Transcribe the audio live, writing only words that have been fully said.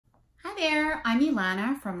there, I'm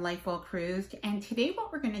Ilana from Life Well Cruised, and today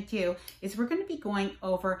what we're going to do is we're going to be going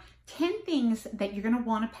over 10 things that you're going to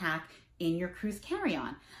want to pack in your cruise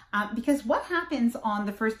carry-on. Because what happens on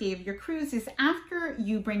the first day of your cruise is after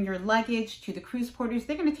you bring your luggage to the cruise porters,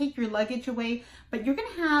 they're going to take your luggage away, but you're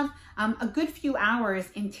going to have a good few hours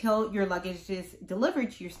until your luggage is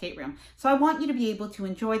delivered to your stateroom. So I want you to be able to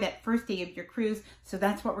enjoy that first day of your cruise, so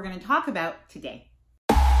that's what we're going to talk about today.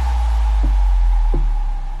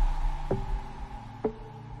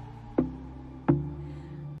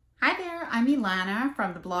 I'm Ilana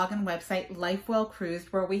from the blog and website Life Well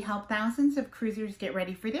Cruised, where we help thousands of cruisers get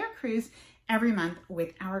ready for their cruise every month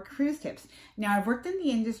with our cruise tips. Now, I've worked in the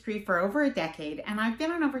industry for over a decade and I've been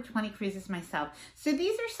on over 20 cruises myself. So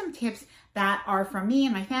these are some tips that are from me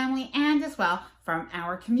and my family and as well from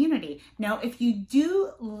our community. Now, if you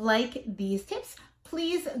do like these tips,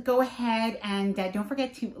 please go ahead and don't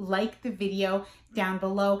forget to like the video down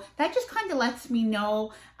below. That just kind of lets me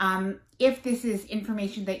know if this is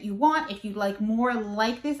information that you want, if you'd like more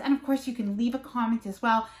like this, and of course you can leave a comment as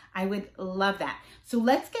well. I would love that. So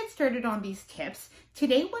let's get started on these tips.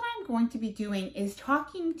 Today what I'm going to be doing is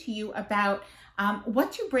talking to you about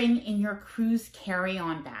what to bring in your cruise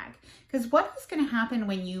carry-on bag. Because what is going to happen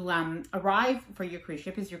when you arrive for your cruise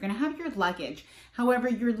ship is you're going to have your luggage. However,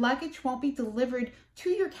 your luggage won't be delivered to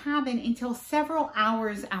your cabin until several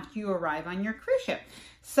hours after you arrive on your cruise ship.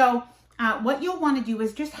 So what you'll want to do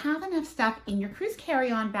is just have enough stuff in your cruise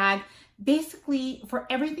carry-on bag, basically for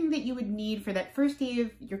everything that you would need for that first day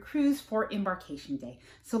of your cruise for embarkation day.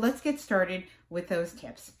 So let's get started with those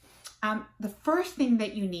tips. The first thing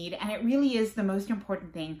that you need, and it really is the most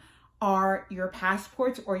important thing, are your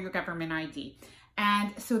passports or your government ID.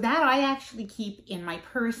 And so that I actually keep in my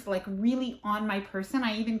purse, like really on my person.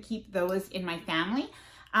 I even keep those in my family.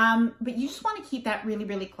 But you just want to keep that really,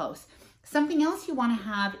 really close. Something else you want to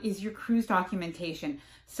have is your cruise documentation.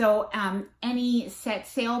 So any set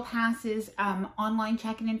sail passes, online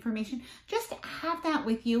check-in information, just have that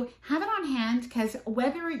with you. Have it on hand, because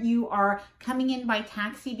whether you are coming in by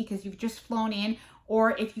taxi because you've just flown in,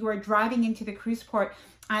 or if you are driving into the cruise port,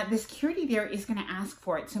 the security there is going to ask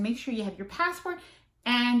for it. So make sure you have your passport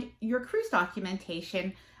and your cruise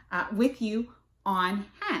documentation with you on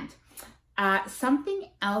hand. Something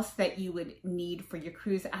else that you would need for your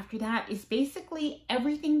cruise after that is basically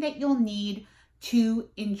everything that you'll need to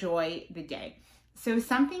enjoy the day. So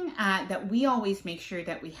something that we always make sure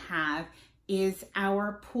that we have is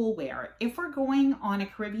our pool wear. If we're going on a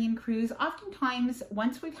Caribbean cruise, oftentimes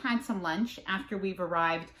once we've had some lunch after we've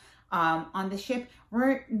arrived on the ship,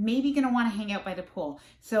 we're maybe going to want to hang out by the pool.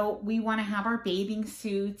 So we want to have our bathing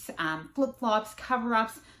suits, flip-flops,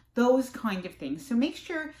 cover-ups, those kind of things. So make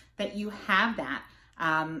sure that you have that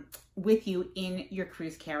with you in your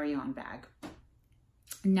cruise carry-on bag.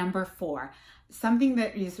 Number 4, something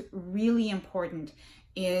that is really important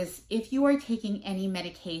is if you are taking any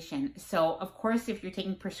medication. So of course, if you're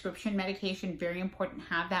taking prescription medication, very important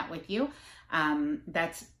to have that with you.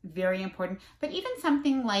 That's very important. But even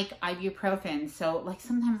something like ibuprofen. So like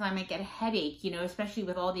sometimes I might get a headache, you know, especially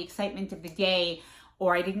with all the excitement of the day,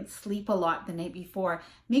 or I didn't sleep a lot the night before.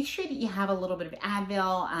 Make sure that you have a little bit of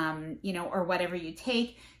Advil, you know, or whatever you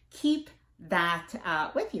take. Keep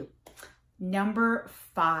that with you. Number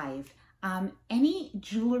 5. Any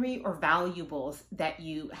jewelry or valuables that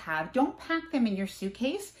you have, don't pack them in your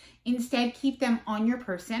suitcase. Instead, keep them on your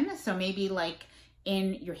person. So maybe like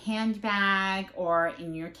in your handbag or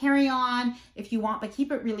in your carry-on if you want, but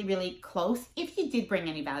keep it really, really close. If you did bring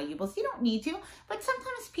any valuables, you don't need to, but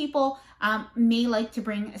sometimes people may like to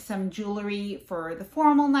bring some jewelry for the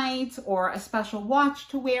formal nights or a special watch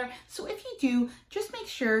to wear. So if you do, just make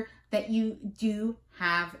sure that you do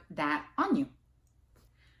have that on you.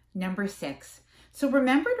 Number 6. So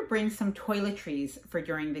remember to bring some toiletries for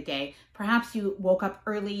during the day. Perhaps you woke up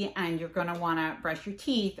early and you're going to want to brush your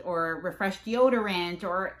teeth or refresh deodorant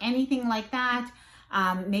or anything like that.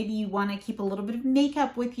 Maybe you want to keep a little bit of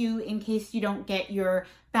makeup with you in case you don't get your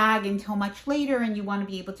bag until much later and you want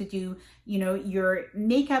to be able to do, you know, your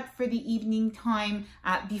makeup for the evening time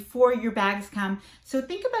before your bags come. So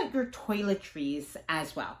think about your toiletries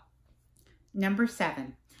as well. Number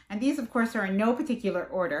 7. And these, of course, are in no particular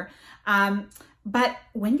order. But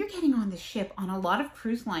when you're getting on the ship, on a lot of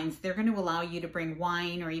cruise lines, they're going to allow you to bring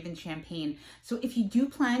wine or even champagne. So if you do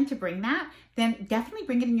plan to bring that, then definitely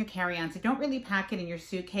bring it in your carry-on. So don't really pack it in your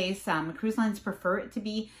suitcase. Cruise lines prefer it to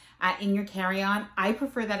be in your carry-on. I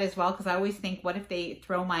prefer that as well, because I always think, what if they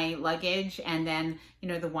throw my luggage and then, you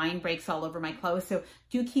know, the wine breaks all over my clothes? So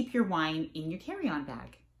do keep your wine in your carry-on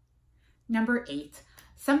bag. Number 8.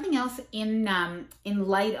 Something else in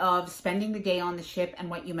light of spending the day on the ship and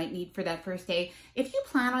what you might need for that first day, if you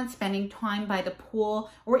plan on spending time by the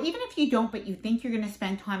pool, or even if you don't, but you think you're going to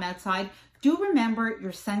spend time outside, do remember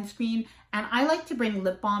your sunscreen. And I like to bring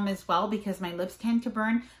lip balm as well because my lips tend to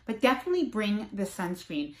burn, but definitely bring the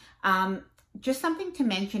sunscreen. Just something to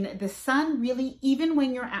mention, the sun really, even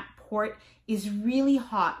when you're at port, is really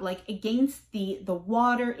hot. Like against the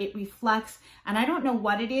water, it reflects, and I don't know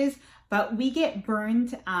what it is, but we get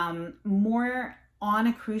burned more on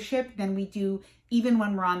a cruise ship than we do even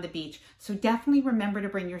when we're on the beach. So definitely remember to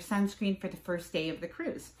bring your sunscreen for the first day of the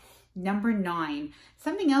cruise. Number 9,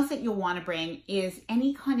 something else that you'll want to bring is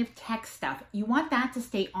any kind of tech stuff. You want that to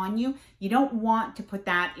stay on you. You don't want to put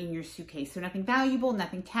that in your suitcase. So nothing valuable,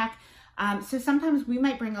 nothing tech. So sometimes we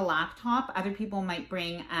might bring a laptop. Other people might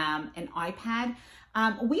bring an iPad.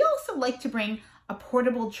 We also like to bring a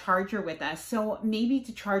portable charger with us. So maybe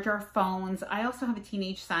to charge our phones. I also have a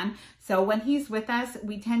teenage son. So when he's with us,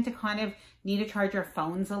 we tend to kind of need to charge our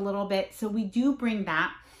phones a little bit. So we do bring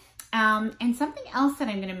that. And something else that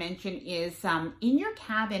I'm going to mention is in your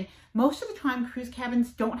cabin, most of the time cruise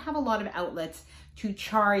cabins don't have a lot of outlets to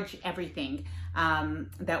charge everything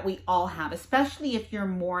that we all have, especially if you're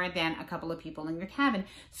more than a couple of people in your cabin.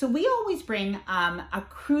 So we always bring a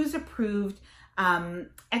cruise approved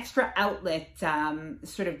extra outlet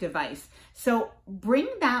sort of device. So bring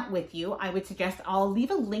that with you. I would suggest, I'll leave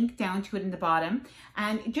a link down to it in the bottom,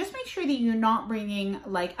 and just make sure that you're not bringing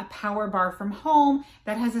like a power bar from home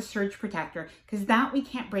that has a surge protector, because that we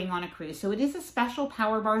can't bring on a cruise. So it is a special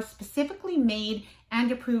power bar specifically made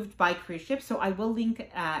and approved by cruise ships. So I will link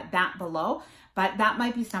that below, but that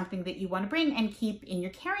might be something that you want to bring and keep in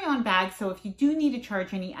your carry-on bag. So if you do need to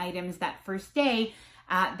charge any items that first day,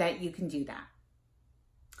 that you can do that.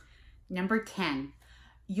 Number 10,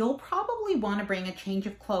 you'll probably want to bring a change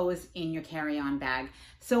of clothes in your carry-on bag.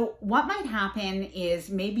 So what might happen is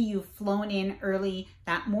maybe you've flown in early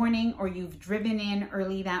that morning, or you've driven in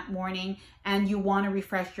early that morning, and you want to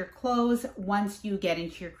refresh your clothes once you get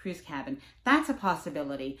into your cruise cabin. That's a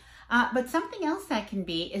possibility. But something else that can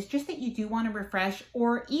be is just that you do want to refresh,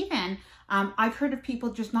 or even I've heard of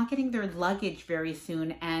people just not getting their luggage very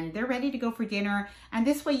soon and they're ready to go for dinner. And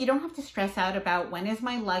this way you don't have to stress out about when is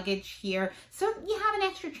my luggage here. So you have an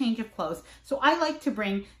extra change of clothes. So I like to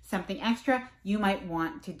bring something extra. You might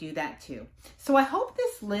want to do that too. So I hope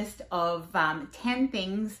this list of 10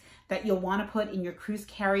 things that you'll want to put in your cruise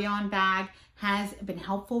carry-on bag has been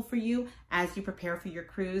helpful for you as you prepare for your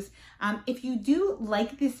cruise. If you do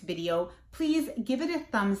like this video, please give it a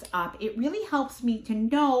thumbs up. It really helps me to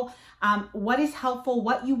know what is helpful,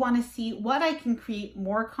 what you want to see, what I can create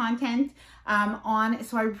more content on.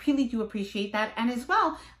 So I really do appreciate that. And as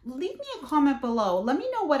well, leave me a comment below. Let me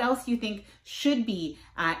know what else you think should be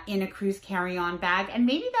in a cruise carry-on bag. And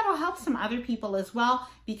maybe that'll help some other people as well,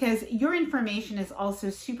 because your information is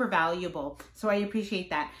also super valuable. So I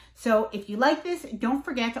appreciate that. So if you like this, don't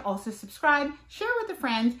forget to also subscribe, share with a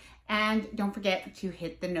friend, and don't forget to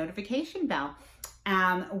hit the notification bell.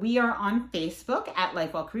 We are on Facebook at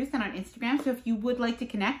LifeWell Cruise and on Instagram. So if you would like to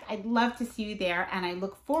connect, I'd love to see you there. And I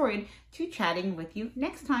look forward to chatting with you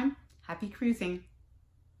next time. Happy cruising.